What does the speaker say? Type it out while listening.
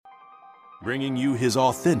bringing you his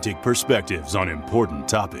authentic perspectives on important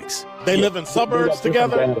topics. They live in suburbs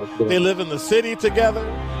together. They live in the city together.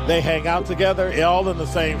 They hang out together, all in the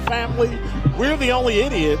same family. We're the only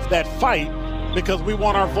idiots that fight because we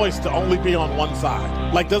want our voice to only be on one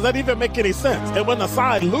side. Like, does that even make any sense? And when the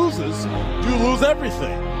side loses, you lose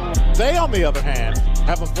everything. They, on the other hand,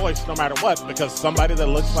 have a voice no matter what because somebody that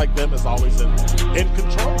looks like them is always in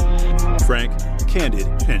control. Frank, candid,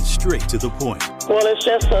 and straight to the point. Well, it's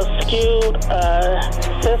just a skewed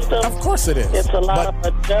system. Of course it is. It's a lot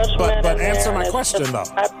of judgment. But answer my question, though.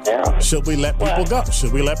 Should we let people go?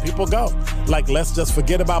 Should we let people go? Like, let's just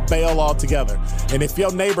forget about bail altogether. And if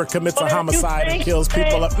your neighbor commits a homicide and kills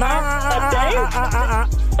people up,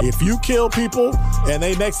 if you kill people and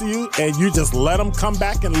they next to you and you just let them come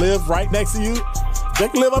back and live right next to you, they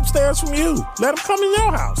can live upstairs from you. Let them come in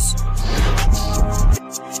your house.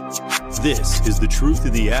 This is The Truth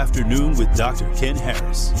in the Afternoon with Dr. Ken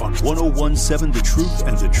Harris on 101.7 The Truth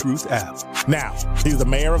and The Truth app. Now, he's the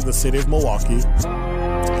mayor of the city of Milwaukee.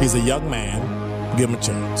 He's a young man. Give him a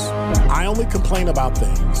chance. I only complain about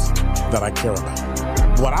things that I care about.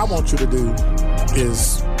 What I want you to do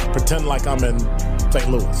is pretend like I'm in St.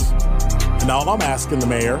 Louis. And all I'm asking the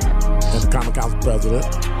mayor and the Common Council president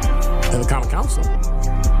and the Common Council,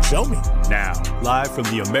 show me. Now, live from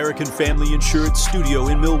the American Family Insurance Studio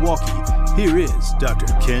in Milwaukee, here is Dr.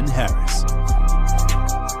 Ken Harris.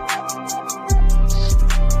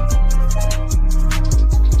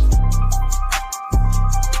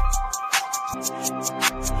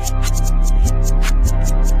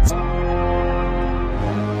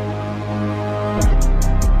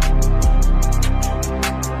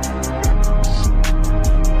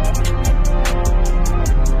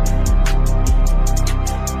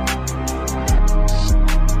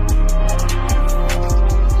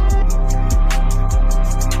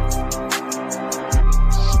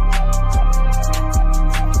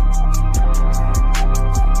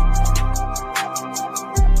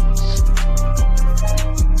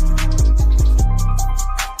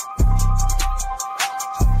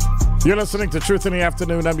 You're listening to Truth in the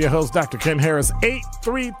Afternoon. I'm your host, Dr. Ken Harris.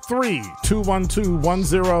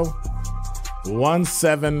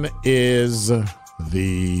 833-212-1017 is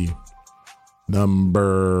the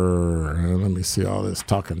number. Let me see all this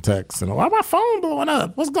talking text. And why my phone blowing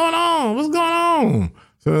up? What's going on? What's going on?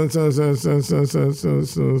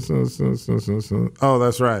 Oh,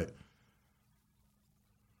 that's right.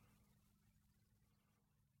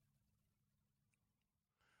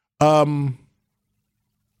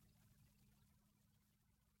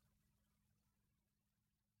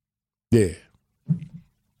 Yeah.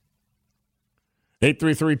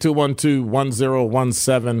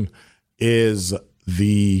 833-212-1017 is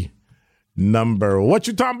the number. What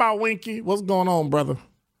you talking about, Winky? What's going on, brother?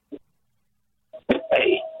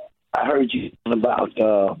 Hey, I heard you about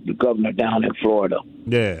the governor down in Florida.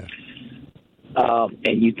 Yeah. And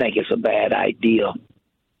you think it's a bad idea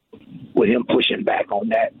with him pushing back on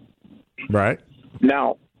that. Right.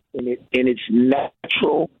 Now, in its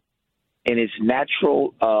natural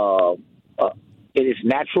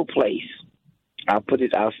place, I'll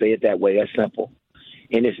say it that way. That's simple.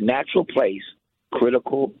 In its natural place,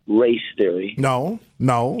 critical race theory. No,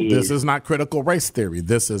 this is not critical race theory.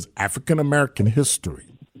 This is African American history.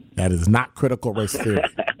 That is not critical race theory.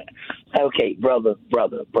 Okay, brother.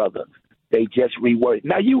 They just reworded.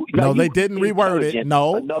 No, they didn't reword it.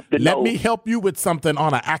 No, let me help you with something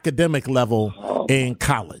on an academic level in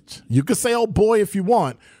college. You can say, oh boy, if you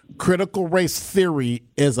want. Critical race theory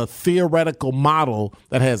is a theoretical model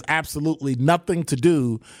that has absolutely nothing to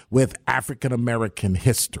do with African American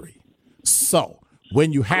history. So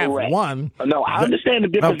when you have one, no, I understand the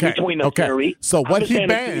difference between a theory. So what he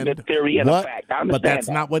banned, a theory and a fact. I understand but that's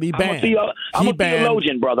not what he banned. I'm a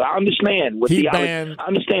theologian, brother. I understand what I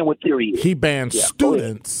understand what theory is. He banned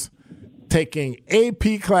students taking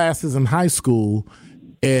AP classes in high school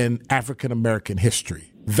in African American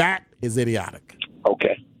history. That is idiotic.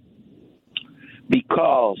 Okay.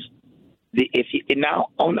 Because looking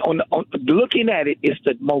at it, it's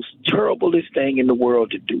the most terriblest thing in the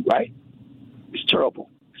world to do, right? It's terrible.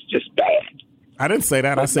 It's just bad. I didn't say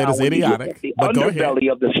that. I said it's idiotic. The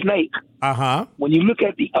underbelly of the snake. When you look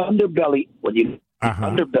at the underbelly,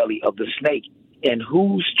 underbelly of the snake, and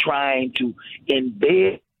who's trying to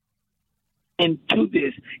embed into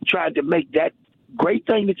this, trying to make that great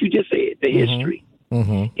thing that you just said, the history,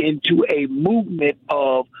 into a movement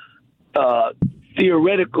of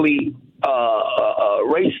theoretically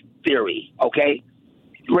race theory, okay?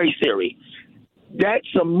 Race theory.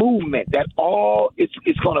 That's a movement that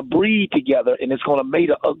it's going to breed together and it's going to make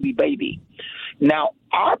an ugly baby. Now,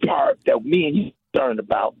 our part that me and you are concerned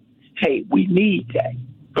about Hey, we need that.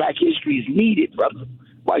 Black history is needed, brother.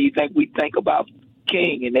 Why you think we think about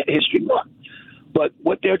King and that history month? But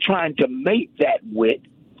what they're trying to make that with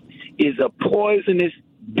is a poisonous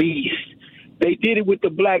beast. They did it with the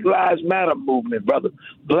Black Lives Matter movement, brother.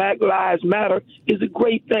 Black Lives Matter is a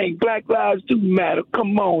great thing. Black lives do matter.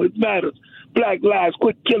 Come on, it matters. Black lives,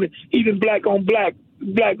 quit killing. Even black on black,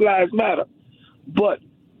 Black Lives Matter. But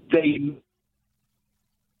they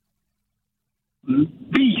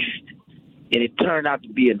beast, and it turned out to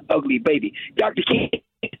be an ugly baby. Dr. King,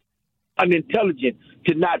 unintelligent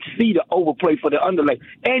to not see the overplay for the underlay.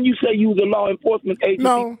 And you say you was a law enforcement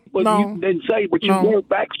agency, you didn't say, but you were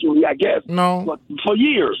factually, I guess. But for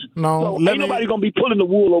years. So ain't nobody gonna be pulling the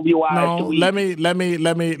wool over your eyes. Let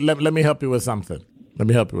me help you with something.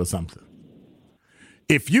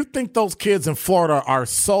 If you think those kids in Florida are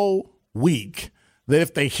so weak that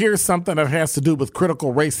if they hear something that has to do with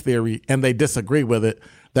critical race theory and they disagree with it,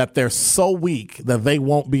 that they're so weak that they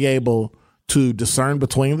won't be able to discern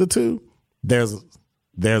between the two, there's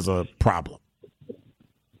a problem.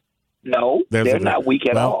 No, they're not weak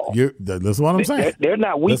at all. This is what I'm saying. They're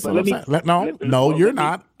not weak. No, you're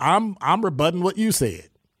not. I'm rebutting what you said.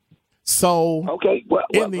 So okay,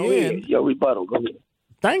 in the end, your rebuttal. Go ahead.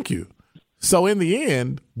 Thank you. So in the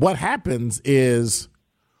end, what happens is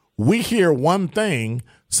we hear one thing.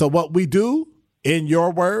 So what we do, in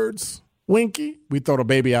your words, Winky, we throw the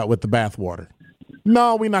baby out with the bathwater.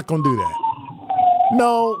 No, we're not going to do that.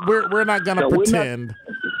 No, we're not going to pretend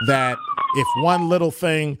that if one little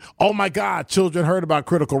thing, oh my God, children heard about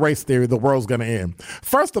critical race theory, the world's going to end.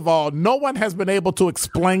 First of all, no one has been able to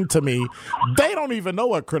explain to me. They don't even know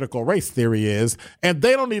what critical race theory is, and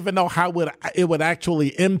they don't even know how it would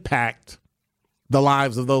actually impact the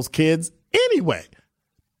lives of those kids anyway.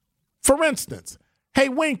 For instance, hey,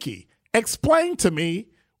 Winky, explain to me,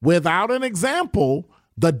 without an example,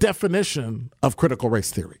 the definition of critical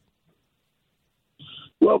race theory.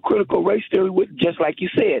 Well, critical race theory, just like you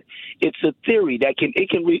said, it's a theory that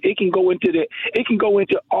it can go into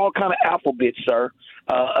all kind of alphabets, sir,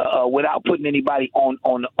 without putting anybody on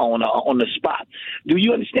the spot. Do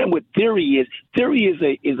you understand what theory is? Theory is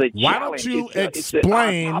a Why challenge. don't you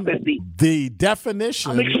explain the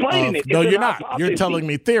definition? I'm explaining it. No, you're not. You're telling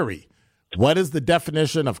me theory. What is the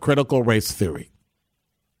definition of critical race theory?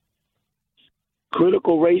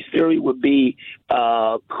 Critical race theory would be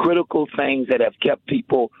critical things that have kept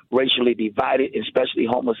people racially divided, especially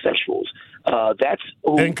homosexuals. That's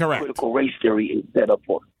who incorrect. Critical race theory is set up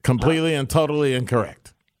for. Completely and totally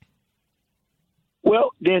incorrect.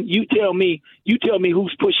 Well, then you tell me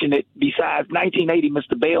who's pushing it. Besides 1980,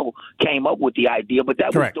 Mr. Bell came up with the idea, but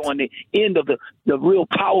that Correct. was during the end of the real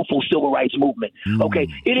powerful civil rights movement. Okay,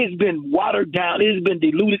 it has been watered down. It has been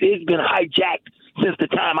diluted. It has been hijacked since the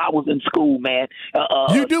time I was in school, man.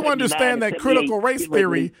 You do understand that critical race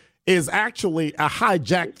theory is actually a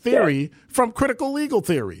hijacked theory from critical legal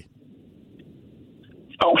theory.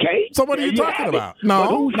 Okay. So what are you talking about?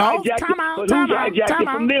 No.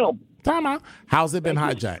 Time out. How's it been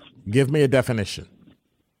hijacked? Give me a definition.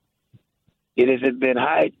 It has been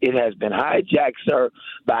hijacked, sir,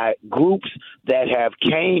 by groups that have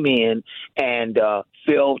came in and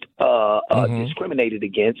felt discriminated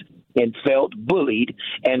against and felt bullied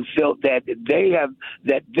and felt that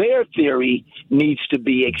their theory needs to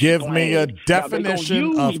be explained. Give me a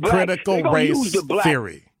definition of critical race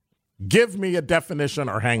theory. Give me a definition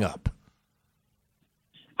or hang up.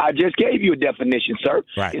 I just gave you a definition, sir.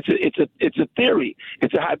 Right. It's a theory.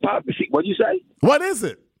 It's a hypothesis. What'd you say? What is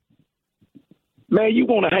it? Man, you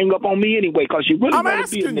want to hang up on me anyway because you really want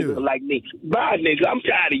to be a nigga you. like me. Bye, nigga. I'm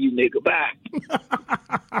tired of you, nigga. Bye.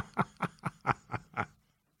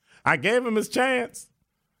 I gave him his chance.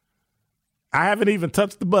 I haven't even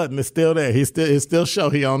touched the button. It's still there. It still show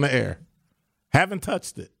he on the air. Haven't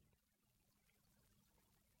touched it.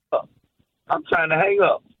 I'm trying to hang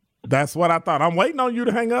up. That's what I thought. I'm waiting on you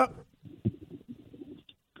to hang up.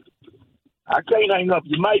 I can't hang up.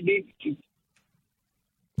 You might be.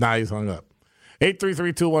 Nah, he's hung up.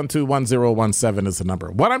 833-212-1017 is the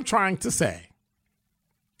number. What I'm trying to say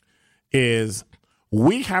is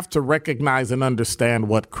we have to recognize and understand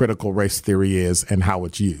what critical race theory is and how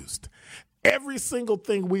it's used. Every single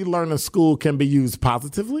thing we learn in school can be used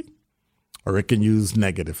positively or it can be used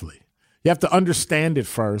negatively. You have to understand it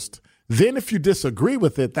first. Then if you disagree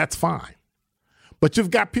with it, that's fine. But you've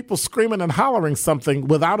got people screaming and hollering something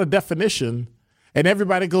without a definition, and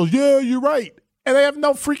everybody goes, yeah, you're right. And they have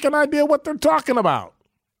no freaking idea what they're talking about.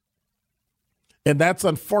 And that's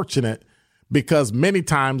unfortunate because many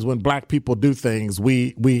times when black people do things,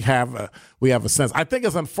 we have a sense. I think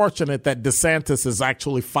it's unfortunate that DeSantis is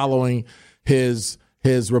actually following his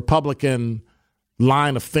his Republican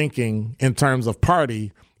line of thinking in terms of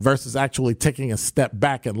party versus actually taking a step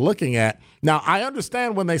back and looking at. Now, I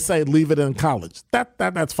understand when they say leave it in college.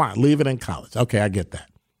 That's fine. Leave it in college. Okay, I get that.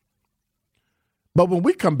 But when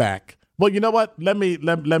we come back, well, you know what? Let me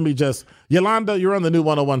just, Yolanda, you're on the new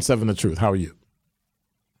 101.7 The Truth. How are you?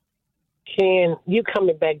 Ken, you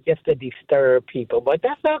coming back just to disturb people, but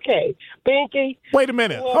that's okay. Binky. Wait a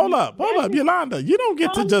minute. Hold up. Yolanda, you don't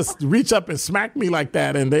get to just reach up and smack me like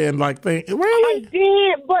that and then like think, really? I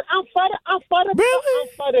did, but I'm for the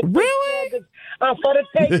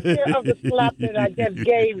take care of the slap that I just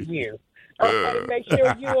gave you. I'm going to make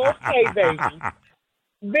sure you're okay, baby.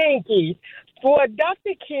 Binky, for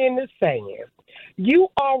Dr. Ken is saying, you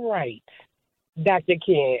are right, Dr.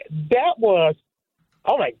 Ken. That was,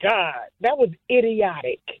 oh my God, that was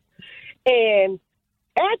idiotic. And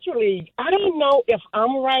actually, I don't know if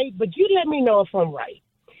I'm right, but you let me know if I'm right.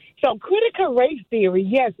 So critical race theory,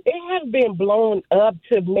 yes, it has been blown up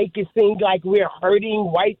to make it seem like we're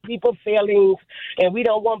hurting white people's feelings and we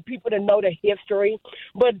don't want people to know the history.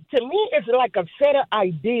 But to me, it's like a set of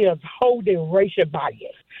ideas holding racial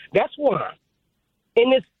bias. That's one.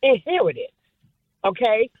 And it's inherited,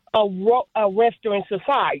 okay, a Western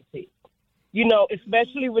society. You know,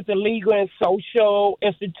 especially with the legal and social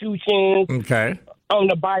institutions on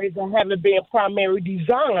the bodies that haven't been primarily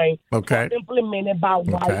designed or implemented by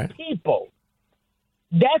white people.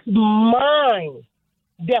 That's my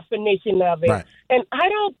definition of it. Right. And I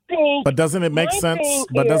don't think... But doesn't it make sense?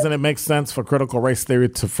 But doesn't it make sense for critical race theory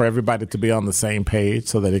for everybody to be on the same page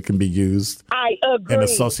so that it can be used in a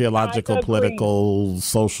sociological, political,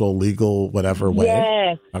 social, legal, whatever way?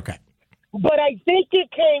 Yes. Okay. But I think it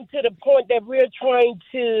came to the point that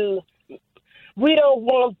we don't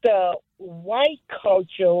want the white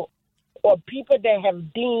culture or people that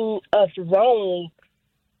have deemed us wrong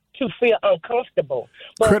to feel uncomfortable.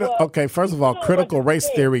 First of all, critical race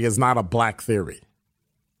theory is not a black theory.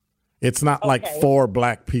 It's not like for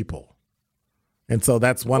black people. And so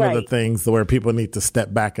that's one of the things where people need to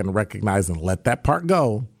step back and recognize and let that part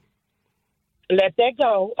go. Let that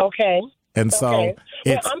go, okay. And so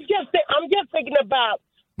it's... I'm just thinking about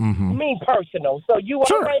me personal. So you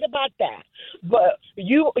are right about that. But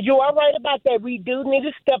you are right about that. We do need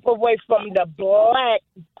to step away from the black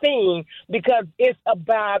thing because it's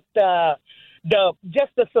about the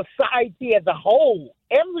society as a whole,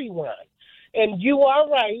 everyone. And you are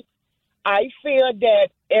right. I feel that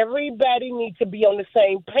everybody needs to be on the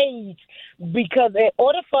same page because in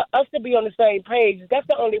order for us to be on the same page, that's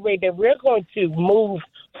the only way that we're going to move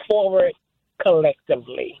forward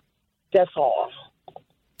collectively. That's all.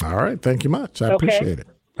 All right. Thank you much. I appreciate it.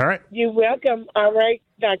 All right. You're welcome. All right,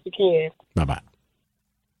 Dr. Ken. Bye-bye.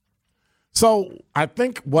 So I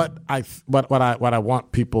think what I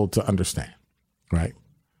want people to understand, right?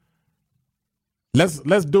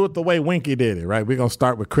 Let's do it the way Winky did it, right? We're going to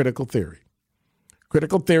start with critical theory.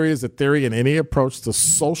 Critical theory is a theory in any approach to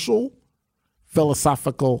social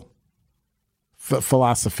philosophy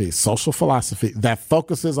that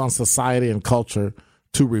focuses on society and culture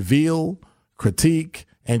to reveal, critique,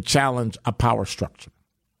 and challenge a power structure.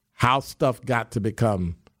 How stuff got to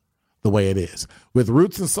become the way it is. With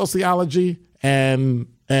roots in sociology and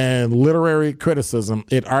literary criticism,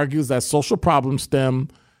 it argues that social problems stem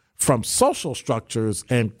from social structures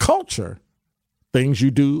and culture, things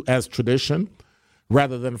you do as tradition,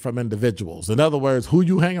 rather than from individuals. In other words, who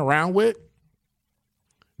you hang around with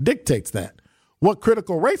dictates that. What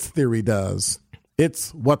critical race theory does,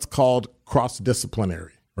 it's what's called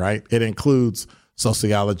cross-disciplinary, right? It includes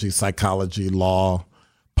sociology, psychology, law,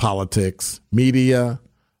 politics, media,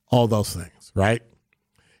 all those things, right?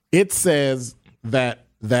 It says that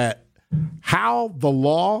how the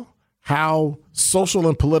law, how social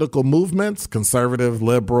and political movements, conservative,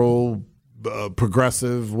 liberal,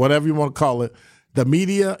 progressive, whatever you want to call it, the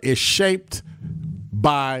media is shaped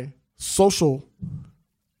by social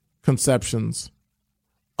conceptions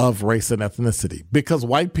of race and ethnicity, because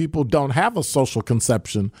white people don't have a social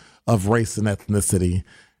conception of race and ethnicity.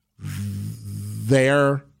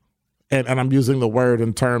 They're, and I'm using the word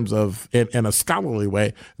in terms of, in a scholarly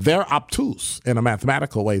way, they're obtuse in a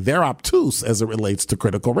mathematical way. They're obtuse as it relates to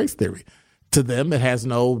critical race theory. To them, it has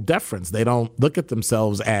no deference. They don't look at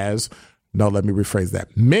themselves as, no, let me rephrase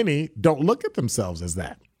that. Many don't look at themselves as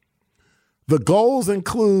that. The goals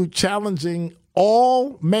include challenging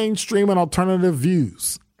all mainstream and alternative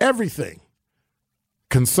views, everything,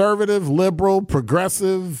 conservative, liberal,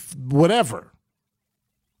 progressive, whatever.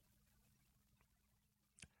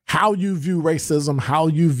 How you view racism, how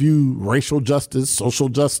you view racial justice, social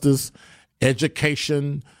justice,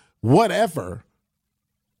 education, whatever.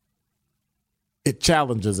 it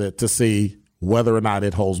challenges it to see whether or not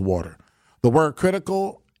it holds water. The word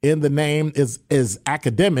critical in the name is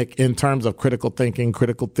academic in terms of critical thinking,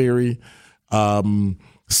 critical theory,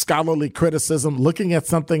 scholarly criticism, looking at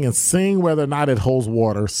something and seeing whether or not it holds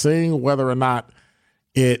water, seeing whether or not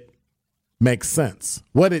it makes sense.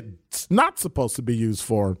 What it's not supposed to be used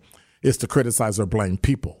for is to criticize or blame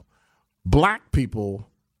people. Black people,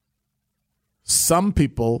 some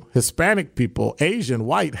people, Hispanic people, Asian,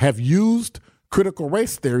 white, have used critical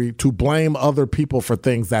race theory to blame other people for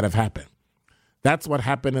things that have happened. That's what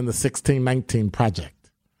happened in the 1619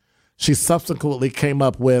 Project. She subsequently came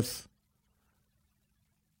up with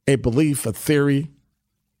a belief, a theory,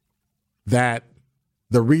 that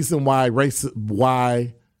the reason why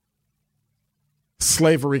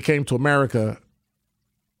slavery came to America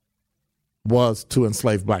was to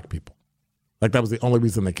enslave black people. Like that was the only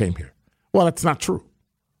reason they came here. Well, that's not true.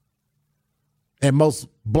 And most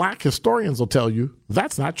black historians will tell you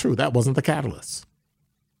that's not true. That wasn't the catalyst.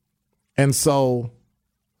 And so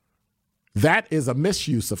that is a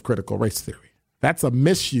misuse of critical race theory. That's a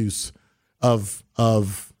misuse of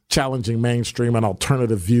challenging mainstream and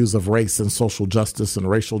alternative views of race and social justice and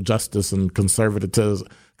racial justice and conservatism,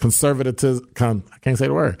 I can't say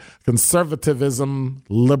the word, conservatism,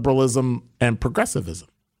 liberalism, and progressivism.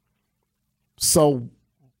 So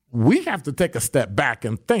we have to take a step back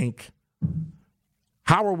and think,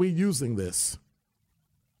 how are we using this?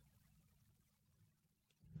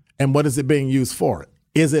 And what is it being used for?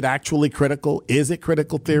 Is it actually critical? Is it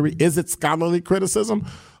critical theory? Is it scholarly criticism?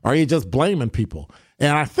 Or are you just blaming people?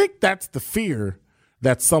 And I think that's the fear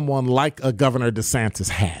that someone like a Governor DeSantis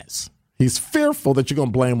has. He's fearful that you're going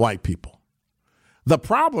to blame white people. The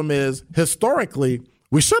problem is, historically,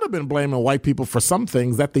 we should have been blaming white people for some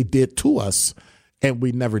things that they did to us, and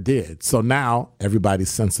we never did. So now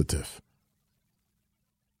everybody's sensitive.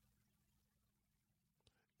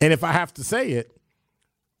 And if I have to say it,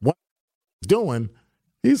 what he's doing,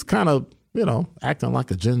 he's kind of, acting like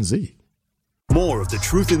a Gen Z. More of The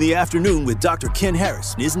Truth in the Afternoon with Dr. Ken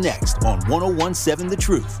Harris is next on 1017 The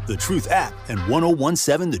Truth, The Truth app, and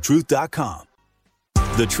 1017thetruth.com.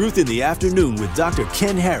 The Truth in the Afternoon with Dr.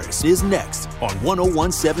 Ken Harris is next on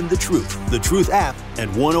 1017 The Truth, The Truth app, and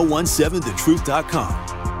 1017thetruth.com.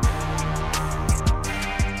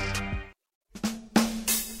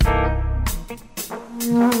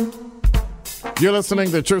 You're listening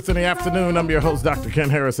to The Truth in the Afternoon. I'm your host, Dr. Ken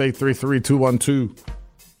Harris,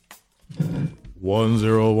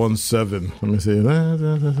 833-212-1017. Let me see.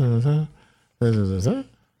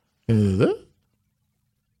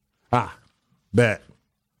 Bet.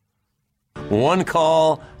 One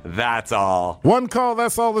call, that's all. One call,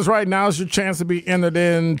 that's all is right. Now is your chance to be entered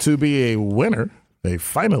in to be a winner, a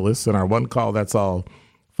finalist in our One Call, That's All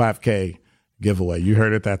 5K giveaway. You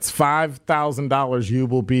heard it. That's $5,000. You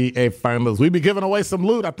will be a finalist. We'll be giving away some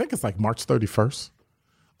loot. I think it's like March 31st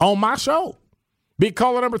on my show. Be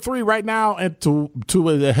caller number 3 right now and to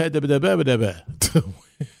win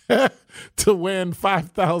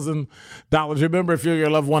 $5,000. Remember, if your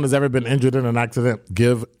loved one has ever been injured in an accident,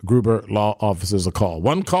 give Gruber Law Offices a call.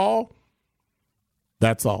 One call,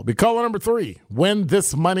 that's all. Be caller number 3. Win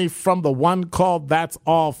this money from the One Call, That's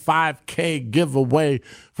All 5K giveaway.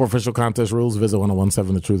 For official contest rules, visit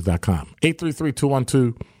 1017thetruth.com.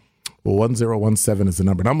 833-212-1017 is the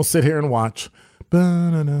number. And I'm going to sit here and watch.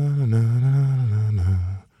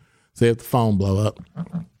 See if the phone blow up.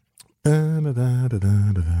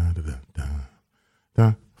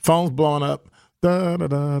 Phone's blowing up.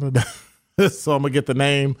 So I'm going to get the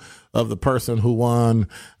name of the person who won.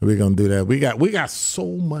 We're going to do that. We got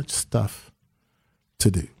so much stuff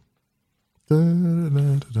to do.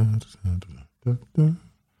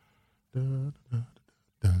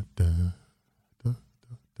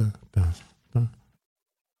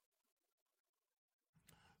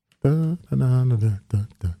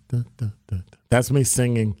 That's me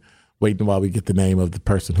singing, waiting while we get the name of the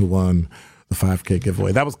person who won the 5K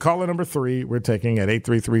giveaway. That was caller number 3. We're taking at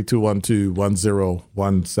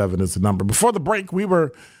 833-212-1017 is the number. Before the break, we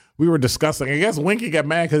were discussing. I guess Winky got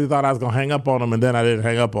mad because he thought I was going to hang up on him, and then I didn't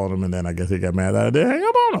hang up on him, and then I guess he got mad that I didn't hang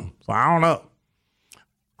up on him. So I don't know.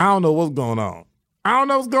 I don't know what's going on. I don't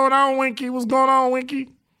know what's going on, Winky. What's going on, Winky?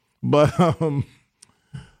 But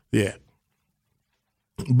yeah.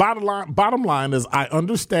 Bottom line is, I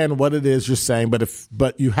understand what it is you're saying,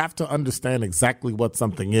 but you have to understand exactly what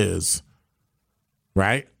something is,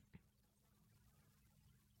 right?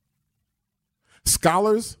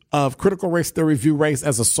 Scholars of critical race theory view race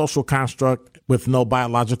as a social construct with no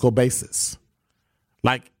biological basis.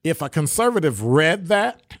 Like, if a conservative read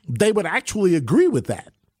that, they would actually agree with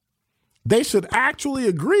that. They should actually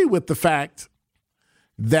agree with the fact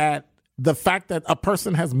that the fact that a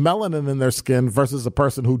person has melanin in their skin versus a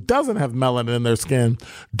person who doesn't have melanin in their skin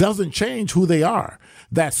doesn't change who they are.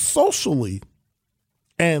 That socially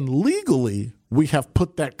and legally, we have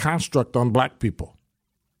put that construct on black people.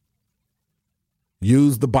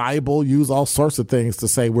 Use the Bible, use all sorts of things to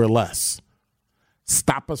say we're less.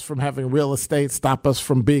 Stop us from having real estate, stop us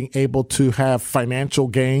from being able to have financial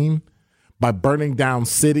gain by burning down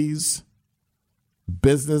cities,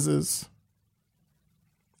 businesses.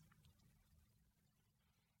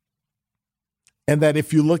 And that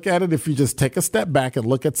if you look at it, if you just take a step back and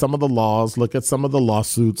look at some of the laws, look at some of the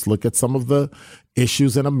lawsuits, look at some of the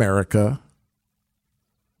issues in America,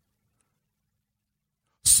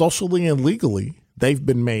 socially and legally, they've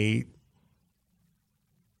been made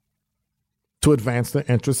to advance the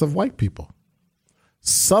interests of white people.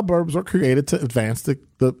 Suburbs are created to advance the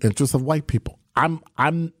interests of white people. I'm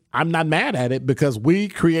not mad at it because we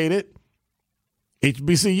created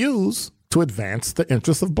HBCUs to advance the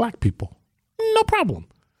interests of black people. No problem.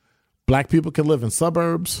 Black people can live in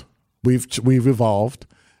suburbs. We've evolved,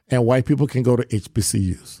 and white people can go to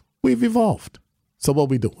HBCUs. We've evolved. So what are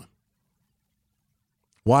we doing?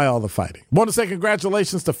 Why all the fighting? Want to say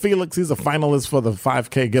congratulations to Felix. He's a finalist for the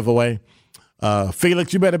 5K giveaway.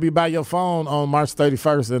 Felix, you better be by your phone on March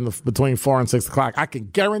 31st between 4 and 6 o'clock. I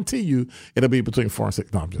can guarantee you it'll be between 4 and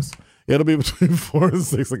 6. No, it'll be between 4 and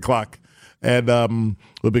 6 o'clock. And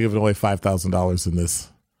we'll be giving away $5,000 in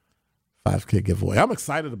this 5K giveaway. I'm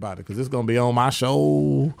excited about it because it's going to be on my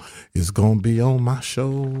show. It's going to be on my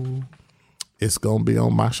show. It's going to be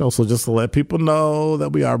on my show. So just to let people know that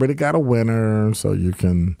we already got a winner so you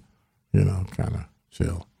can, kind of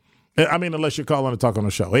chill. I mean, unless you're calling to talk on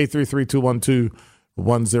the show.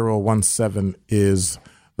 833-212-1017 is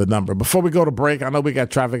the number. Before we go to break, I know we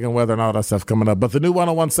got traffic and weather and all that stuff coming up, but the new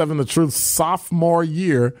 1017 The Truth sophomore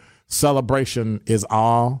year celebration is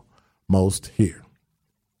almost here.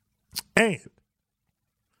 And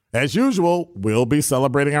as usual, we'll be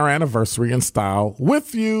celebrating our anniversary in style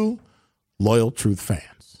with you, loyal Truth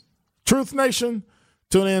fans. Truth Nation,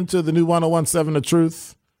 tune in to the new 1017 The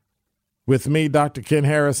Truth with me, Dr. Ken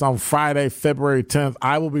Harris, on Friday, February 10th.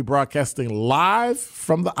 I will be broadcasting live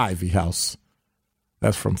from the Ivy House.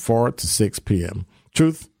 That's from 4 to 6 p.m.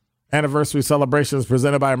 Truth Anniversary Celebrations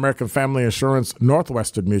presented by American Family Insurance,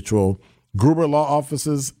 Northwestern Mutual, Gruber Law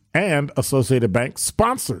Offices, and Associated Bank,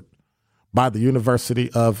 sponsored by the University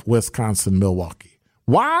of Wisconsin-Milwaukee.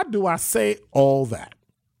 Why do I say all that?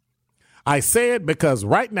 I say it because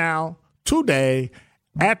right now, today,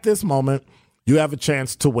 at this moment, you have a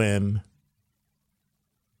chance to win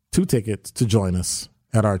 2 tickets to join us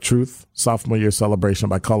at our Truth Sophomore Year celebration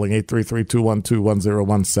by calling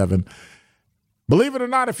 833-212-1017. Believe it or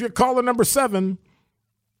not, if you're caller number 7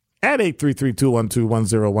 at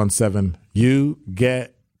 833-212-1017, you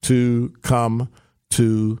get to come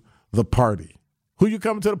to the party. Who you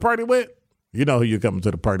coming to the party with? You know who you coming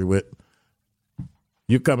to the party with.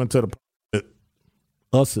 You coming to the party with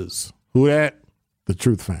us's. Who that? The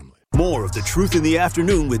Truth family. More of The Truth in the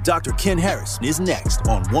Afternoon with Dr. Ken Harrison is next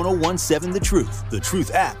on 1017 The Truth, the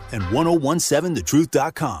Truth app, and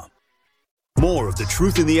 1017thetruth.com. More of The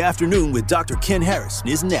Truth in the Afternoon with Dr. Ken Harrison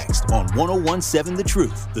is next on 1017 The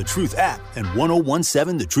Truth, the Truth app, and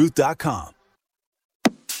 1017thetruth.com.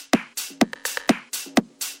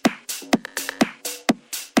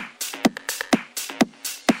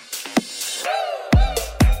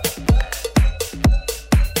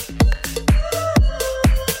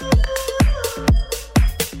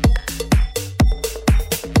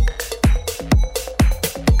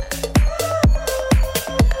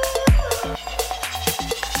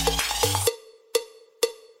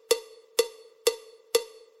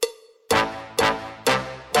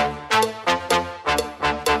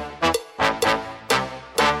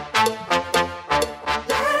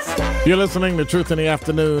 You're listening to Truth in the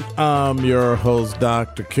Afternoon. I'm your host,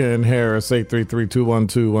 Dr. Ken Harris.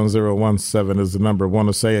 833-212-1017 is the number. I want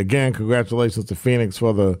to say again, congratulations to Phoenix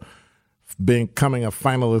for becoming a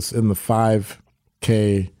finalist in the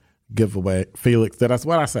 5K giveaway. Felix, that's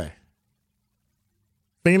what I say.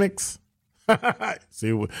 Phoenix?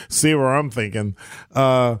 see where I'm thinking.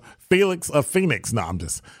 Felix of Phoenix. No,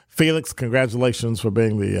 Felix, congratulations for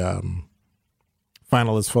being the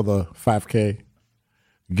finalist for the 5K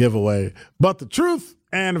giveaway. But the Truth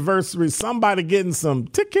Anniversary, somebody getting some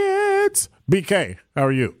tickets. BK, how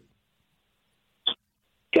are you?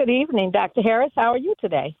 Good evening, Dr. Harris. How are you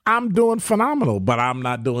today? I'm doing phenomenal, but I'm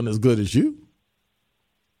not doing as good as you.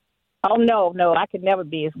 Oh, no, I could never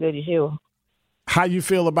be as good as you. How you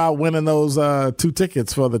feel about winning those 2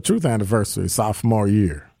 tickets for the Truth Anniversary sophomore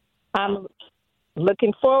year? I'm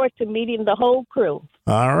Looking forward to meeting the whole crew.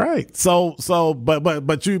 All right.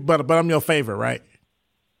 But I'm your favorite, right?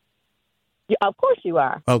 Of course you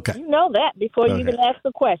are. Okay. You know that before you even ask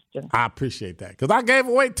the question. I appreciate that because I gave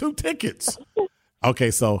away 2 tickets.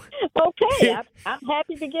 Okay, so. Okay, I'm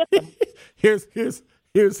happy to get them. Here's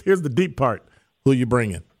the deep part. Who you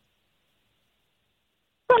bringing?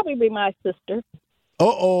 Probably my sister.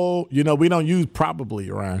 You know we don't use probably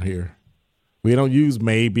around here. We don't use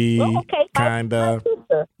maybe. Well, okay, kind of.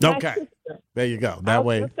 Okay, sister. There you go. That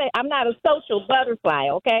way. I'm not a social butterfly.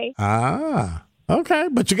 Okay. Okay,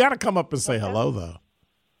 but you got to come up and say hello though.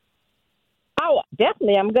 Oh,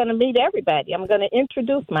 definitely. I'm going to meet everybody. I'm going to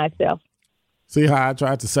introduce myself. See how I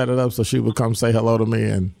tried to set it up so she would come say hello to me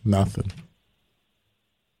and nothing.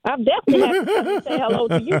 I'm definitely happy to say hello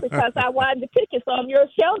to you because I wanted the tickets on your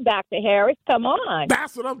show, Dr. Harris. Come on.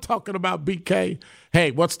 That's what I'm talking about, BK. Hey,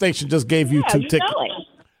 what station just gave you 2 tickets?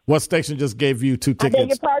 What station just gave you 2 tickets? I beg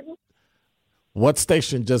your pardon? What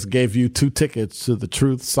station just gave you 2 tickets to the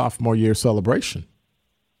Truth Sophomore Year Celebration?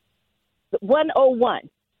 101.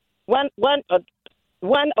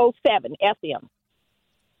 107 FM.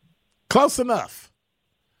 Close enough.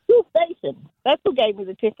 2 stations. That's who gave me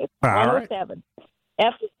the tickets. All 107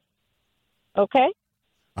 FM. Okay.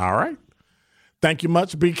 All right. Thank you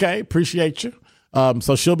much, BK. Appreciate you.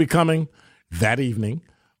 So she'll be coming that evening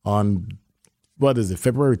on, what is it,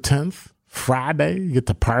 February 10th? Friday. You get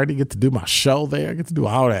to party, get to do my show there, get to do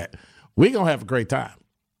all that. We're going to have a great time.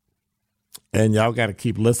 And y'all got to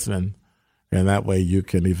keep listening. And that way you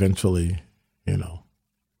can eventually,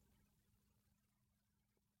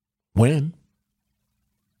 win.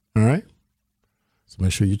 All right? So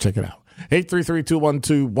make sure you check it out.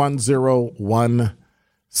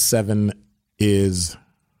 833-212-1017 is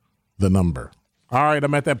the number. All right,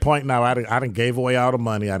 I'm at that point now. I done gave away all the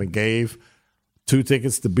money. I done gave 2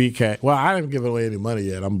 tickets to BK. Well, I didn't give away any money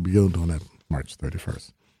yet. I'm doing that March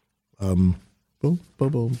 31st. Boom, boom, boom,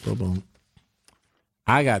 boom, boom.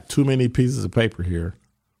 I got too many pieces of paper here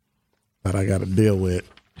that I got to deal with.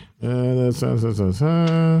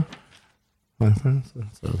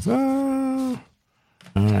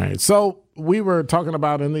 All right. So we were talking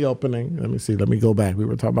about in the opening. Let me see. Let me go back. We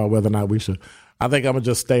were talking about whether or not we should. I think I'm gonna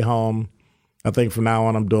just stay home. I think from now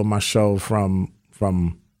on I'm doing my show from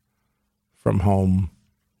home.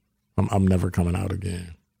 I'm never coming out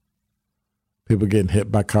again. People getting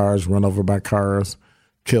hit by cars, run over by cars,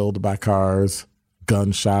 killed by cars,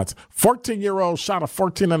 gunshots. 14-year-old shot a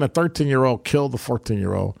 14 and a 13-year-old, killed the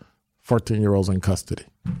 14-year-old. 14-year-old's in custody.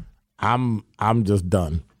 I'm just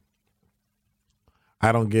done.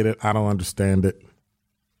 I don't get it. I don't understand it.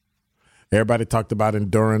 Everybody talked about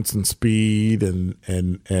endurance and speed and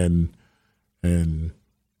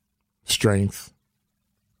strength.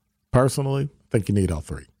 Personally, I think you need all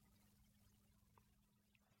 3.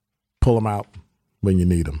 Pull them out when you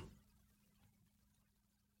need them.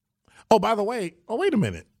 Oh, by the way, wait a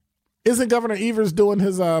minute. Isn't Governor Evers doing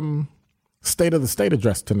his State of the State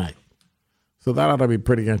address tonight? So that ought to be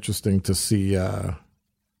pretty interesting to see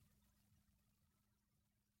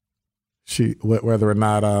whether or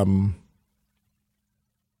not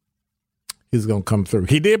he's going to come through.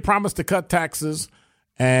 He did promise to cut taxes,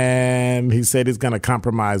 and he said he's going to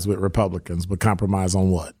compromise with Republicans, but compromise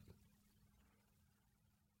on what?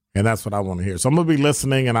 And that's what I want to hear. So I'm going to be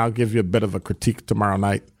listening, and I'll give you a bit of a critique tomorrow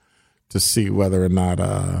night to see whether or not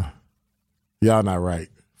y'all not right.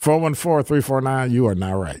 414-349, you are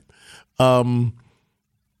not right.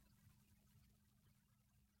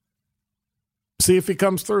 See if he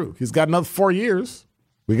comes through. He's got another 4 years.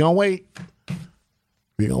 We're going to wait.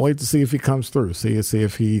 We're going to wait to see if he comes through. See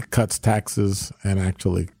if he cuts taxes and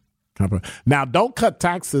actually compromise. Now, don't cut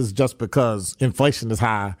taxes just because inflation is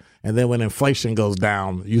high, and then when inflation goes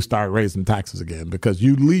down, you start raising taxes again, because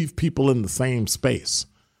you leave people in the same space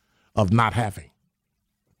of not having.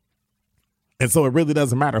 And so it really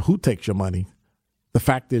doesn't matter who takes your money. The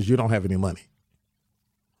fact is you don't have any money.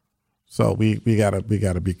 So we gotta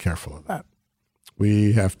be careful of that.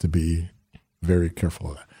 We have to be very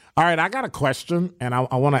careful of that. All right, I got a question, and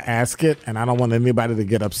I want to ask it, and I don't want anybody to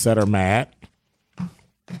get upset or mad.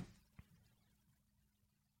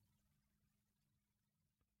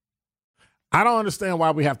 I don't understand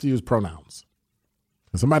why we have to use pronouns.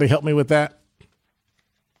 Can somebody help me with that?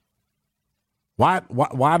 Why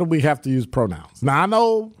do we have to use pronouns? Now, I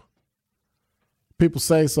know people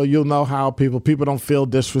say so you'll know how people don't feel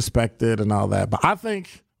disrespected and all that, but I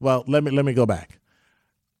think, well, let me go back.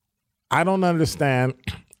 I don't understand.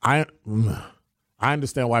 I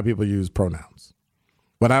understand why people use pronouns,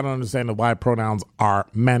 but I don't understand why pronouns are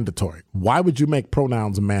mandatory. Why would you make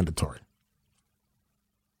pronouns mandatory?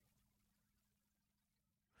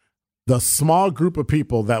 The small group of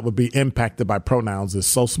people that would be impacted by pronouns is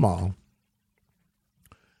so small.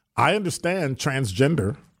 I understand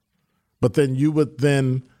transgender, but then you would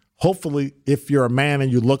then, hopefully, if you're a man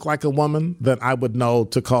and you look like a woman, then I would know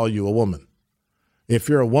to call you a woman. If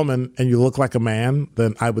you're a woman and you look like a man,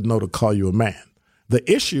 then I would know to call you a man. The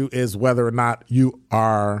issue is whether or not you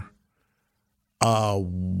are,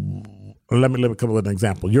 let me come up with an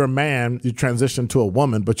example. You're a man, you transition to a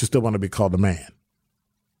woman, but you still want to be called a man.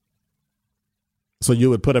 So you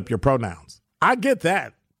would put up your pronouns. I get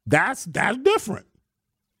that. That's different.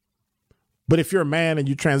 But if you're a man and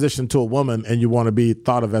you transition to a woman and you want to be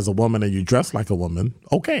thought of as a woman and you dress like a woman,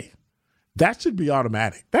 okay. That should be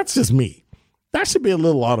automatic. That's just me. That should be a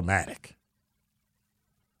little automatic.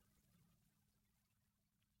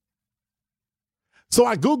 So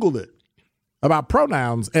I Googled it about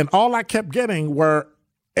pronouns, and all I kept getting were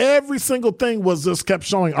every single thing was just kept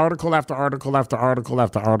showing article after article after article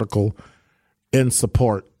after article in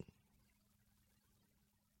support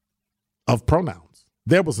of pronouns.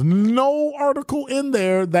 There was no article in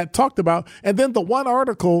there that talked about, and then the one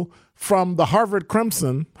article from the Harvard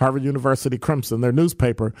University Crimson, their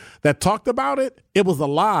newspaper, that talked about it, it was a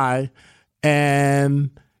lie, and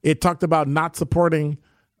it talked about not supporting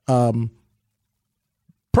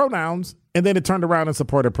pronouns, and then it turned around and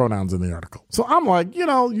supported pronouns in the article. So I'm like,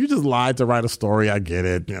 you just lied to write a story. I get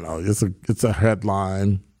it. It's a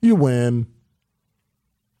headline. You win.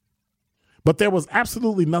 But there was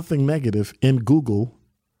absolutely nothing negative in Google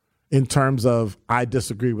in terms of I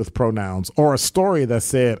disagree with pronouns, or a story that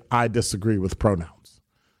said I disagree with pronouns,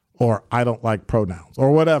 or I don't like pronouns,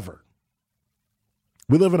 or whatever.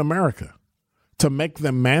 We live in America. To make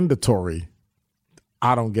them mandatory,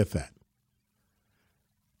 I don't get that.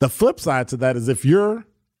 The flip side to that is if you're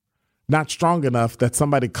not strong enough that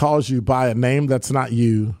somebody calls you by a name that's not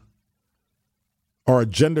you or a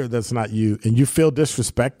gender that's not you and you feel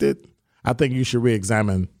disrespected, I think you should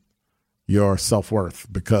reexamine your self-worth,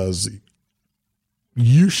 because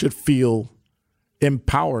you should feel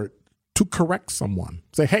empowered to correct someone.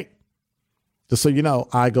 Say, hey, just so you know,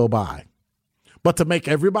 I go by. But to make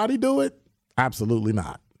everybody do it, absolutely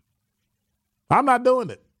not. I'm not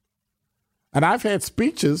doing it. And I've had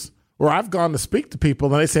speeches where I've gone to speak to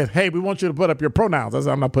people and they said, hey, we want you to put up your pronouns. I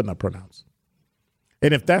said, I'm not putting up pronouns.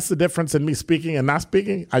 And if that's the difference in me speaking and not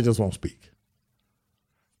speaking, I just won't speak.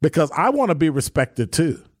 Because I want to be respected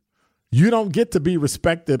too. You don't get to be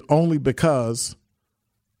respected only because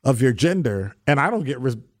of your gender, and I don't get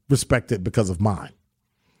respected because of mine.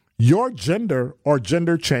 Your gender or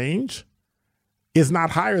gender change is not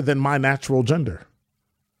higher than my natural gender.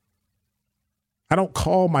 I don't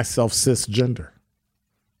call myself cisgender.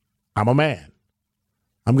 I'm a man.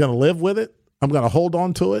 I'm going to live with it. I'm going to hold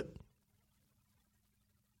on to it.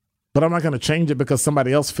 But I'm not going to change it because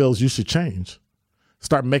somebody else feels you should change.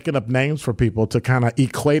 Start making up names for people to kind of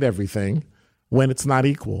equate everything when it's not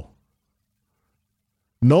equal.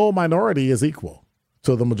 No minority is equal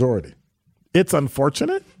to the majority. It's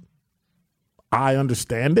unfortunate. I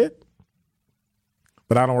understand it.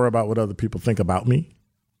 But I don't worry about what other people think about me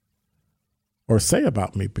or say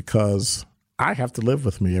about me, because I have to live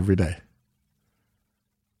with me every day.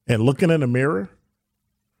 And looking in a mirror,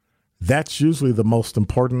 that's usually the most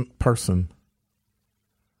important person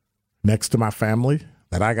next to my family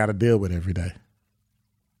that I got to deal with every day.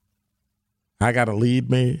 I got to lead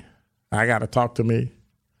me. I got to talk to me.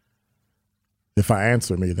 If I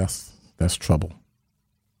answer me, that's trouble.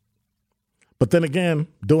 But then again,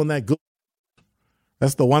 doing that good,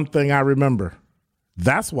 that's the one thing I remember.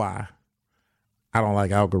 That's why I don't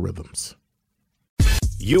like algorithms.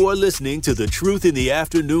 You are listening to The Truth in the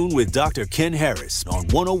Afternoon with Dr. Ken Harris on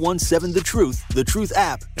 1017 The Truth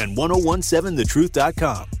app, and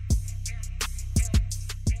 1017thetruth.com.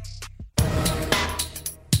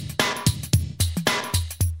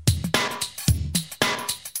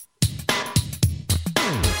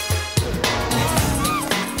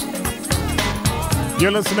 You're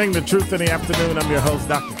listening to Truth in the Afternoon. I'm your host,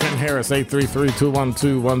 Dr. Ken Harris.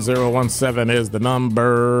 833-212-1017 is the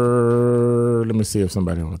number. Let me see if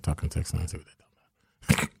somebody on the talking text line. See what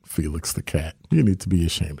they do. Felix the cat. You need to be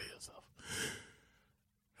ashamed of yourself.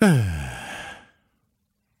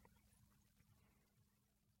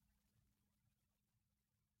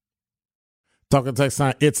 Talking text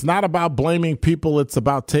line. It's not about blaming people. It's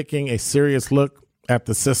about taking a serious look at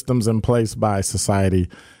the systems in place by society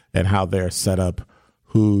and how they're set up.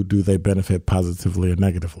 Who do they benefit positively or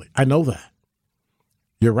negatively? I know that.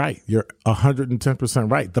 You're right. You're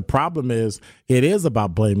 110% right. The problem is it is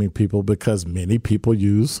about blaming people because many people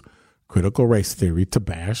use critical race theory to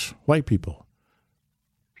bash white people.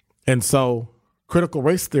 And so Critical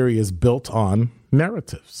race theory is built on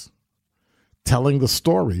narratives, telling the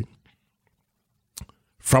story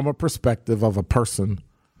from a perspective of a person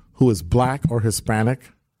who is black or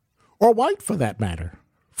Hispanic or white, for that matter,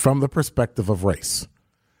 from the perspective of race.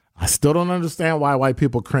 I still don't understand why white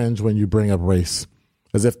people cringe when you bring up race,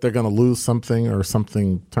 as if they're going to lose something or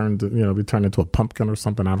something be turned into a pumpkin or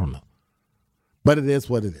something. I don't know. But it is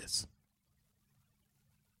what it is.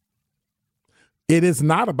 It is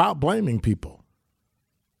not about blaming people.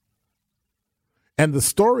 And the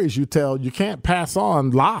stories you tell, you can't pass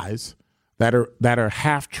on lies that are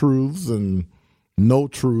half truths and no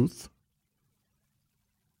truth.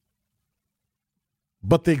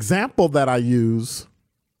 But the example that I use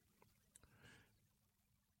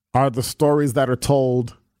are the stories that are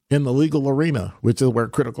told in the legal arena, which is where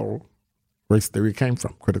critical race theory came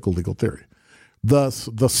from, critical legal theory. The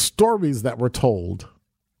stories that were told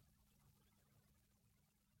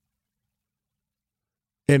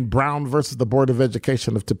in Brown versus the Board of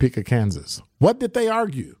Education of Topeka, Kansas. What did they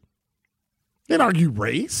argue? They didn't argue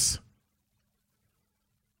race.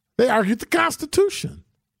 They argued the Constitution.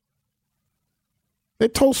 They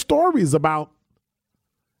told stories about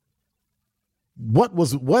what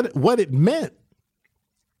it meant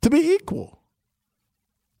to be equal.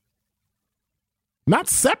 Not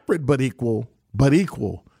separate but equal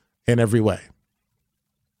in every way.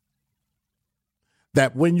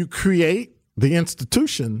 That when you create the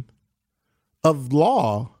institution of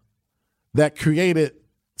law that created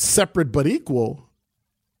separate but equal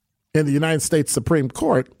in the United States Supreme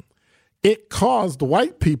Court, it caused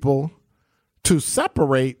white people to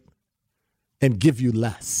separate and give you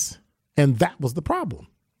less. And that was the problem.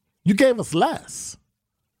 You gave us less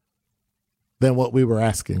than what we were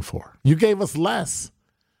asking for. You gave us less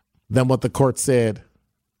than what the court said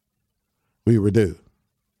we were due.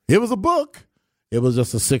 It was a book. It was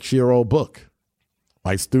just a 6-year-old book.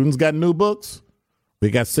 White students got new books. We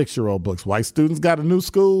got 6-year-old books. White students got a new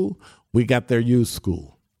school. We got their used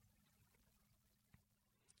school.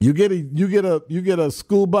 You get a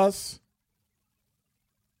school bus.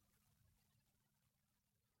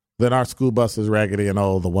 Then our school bus is raggedy and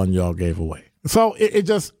old, the one y'all gave away. So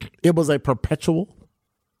it was a perpetual,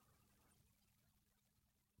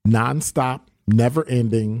 nonstop,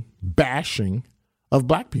 never-ending bashing of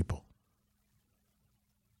black people,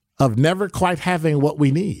 of never quite having what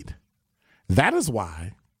we need. That is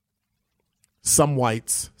why some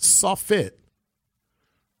whites saw fit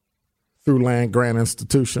through land-grant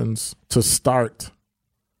institutions to start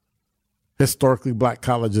historically black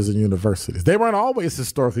colleges and universities. They weren't always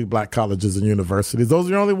historically black colleges and universities. Those are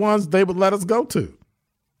the only ones they would let us go to.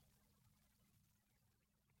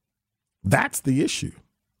 That's the issue.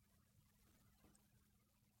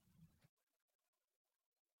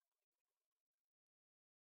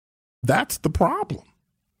 That's the problem.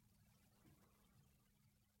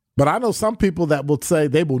 But I know some people that will say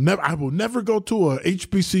I will never go to a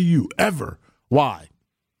HBCU ever. Why?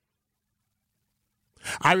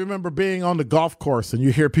 I remember being on the golf course and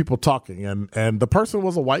you hear people talking and the person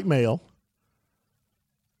was a white male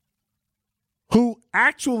who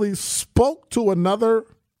actually spoke to another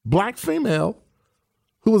black female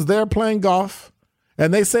who was there playing golf.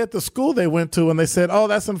 And they said the school they went to and they said, "Oh,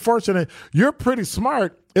 that's unfortunate. You're pretty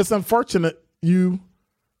smart. It's unfortunate you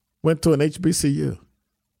went to an HBCU."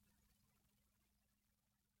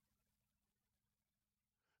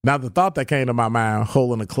 Now, the thought that came to my mind,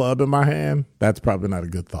 holding a club in my hand, that's probably not a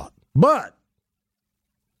good thought. But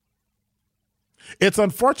it's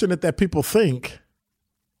unfortunate that people think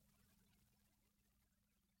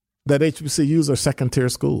that HBCUs are second-tier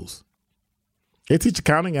schools. They teach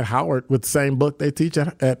accounting at Howard with the same book they teach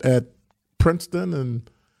at Princeton and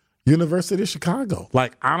University of Chicago.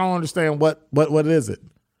 Like, I don't understand what is it?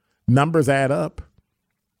 Numbers add up.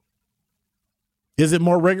 Is it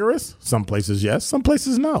more rigorous? Some places, yes. Some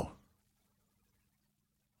places, no.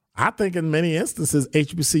 I think in many instances,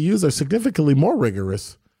 HBCUs are significantly more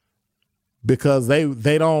rigorous because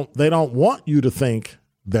they don't want you to think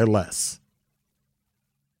they're less.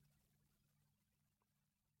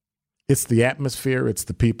 It's the atmosphere, it's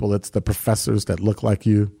the people, it's the professors that look like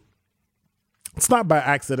you. It's not by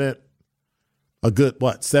accident a good,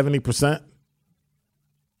 70%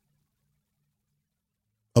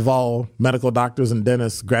 of all medical doctors and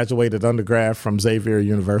dentists graduated undergrad from Xavier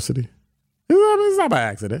University. It's not by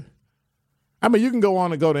accident. I mean, you can go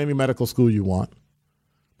on and go to any medical school you want.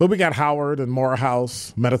 But we got Howard and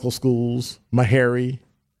Morehouse medical schools, Meharry.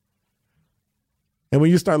 And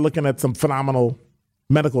when you start looking at some phenomenal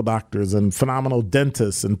medical doctors and phenomenal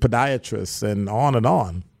dentists and podiatrists and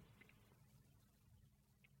on,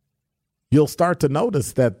 you'll start to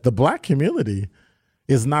notice that the black community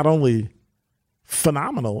is not only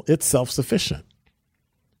phenomenal, it's self-sufficient.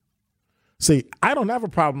 See, I don't have a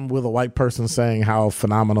problem with a white person saying how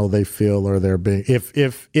phenomenal they feel or they're being. If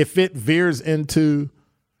it veers into,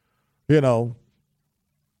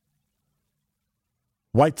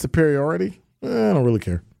 white superiority, I don't really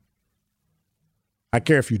care. I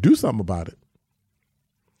care if you do something about it.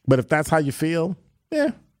 But if that's how you feel,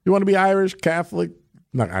 you want to be Irish, Catholic,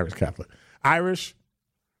 not Irish Catholic, Irish,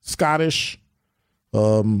 Scottish,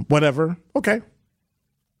 whatever, okay.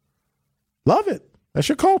 Love it. That's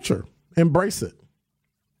your culture. Embrace it.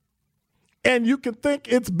 And you can think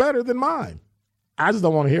it's better than mine. I just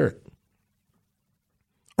don't want to hear it.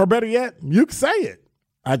 Or better yet, you can say it.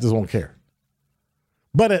 I just won't care.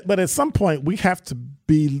 But at some point, we have to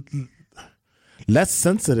be less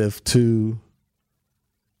sensitive to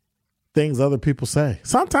things other people say.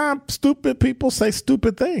 Sometimes stupid people say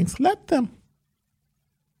stupid things. Let them.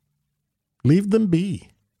 Leave them be.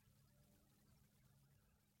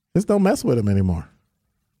 Just don't mess with them anymore.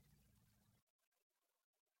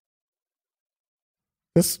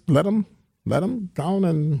 Just let them go on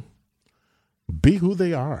and be who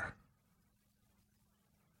they are.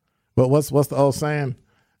 But what's the old saying?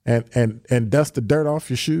 And dust the dirt off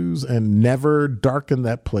your shoes and never darken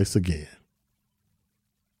that place again.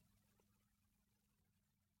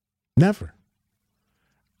 Never.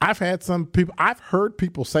 I've heard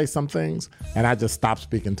people say some things and I just stopped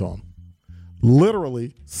speaking to them.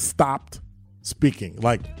 Literally stopped speaking.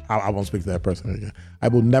 Like, I won't speak to that person again. I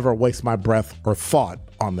will never waste my breath or thought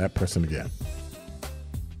on that person again.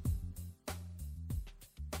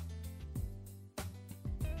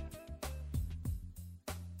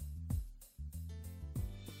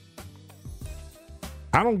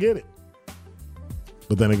 I don't get it.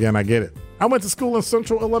 But then again, I get it. I went to school in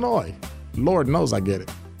Central Illinois. Lord knows I get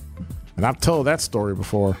it. And I've told that story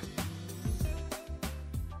before.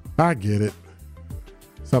 I get it.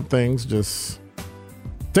 Some things just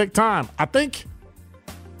take time. I think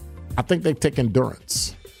they take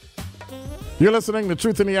endurance. You're listening to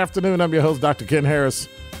Truth in the Afternoon. I'm your host, Dr. Ken Harris.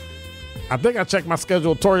 I think I checked my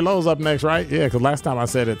schedule. Tory Lowe's up next, right? Yeah, because last time I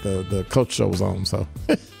said it, the coach show was on. So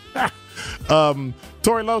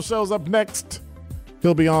Tory Lowe shows up next.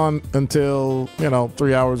 He'll be on until,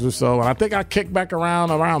 3 hours or so. And I think I kick back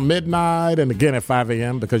around midnight and again at 5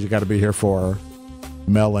 a.m. because you got to be here for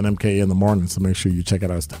Mel and MK in the morning. So make sure you check it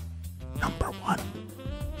out. It's the #1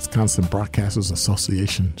 Wisconsin Broadcasters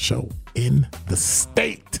Association show in the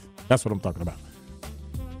state. That's what I'm talking about.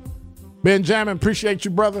 Benjamin, appreciate you,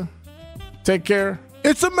 brother. Take care.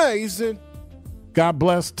 It's amazing. God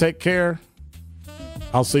bless. Take care.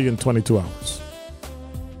 I'll see you in 22 hours.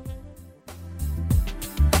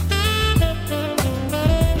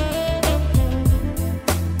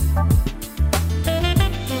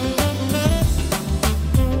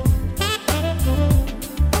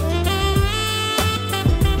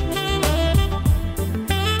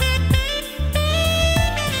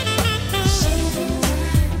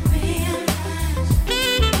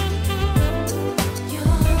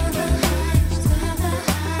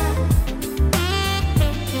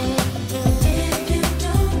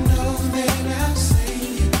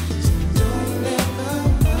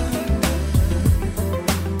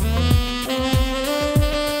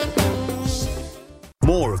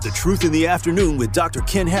 Truth in the Afternoon with Dr.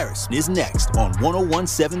 Ken Harris is next on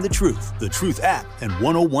 1017 The Truth, The Truth app, and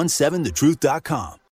 1017thetruth.com.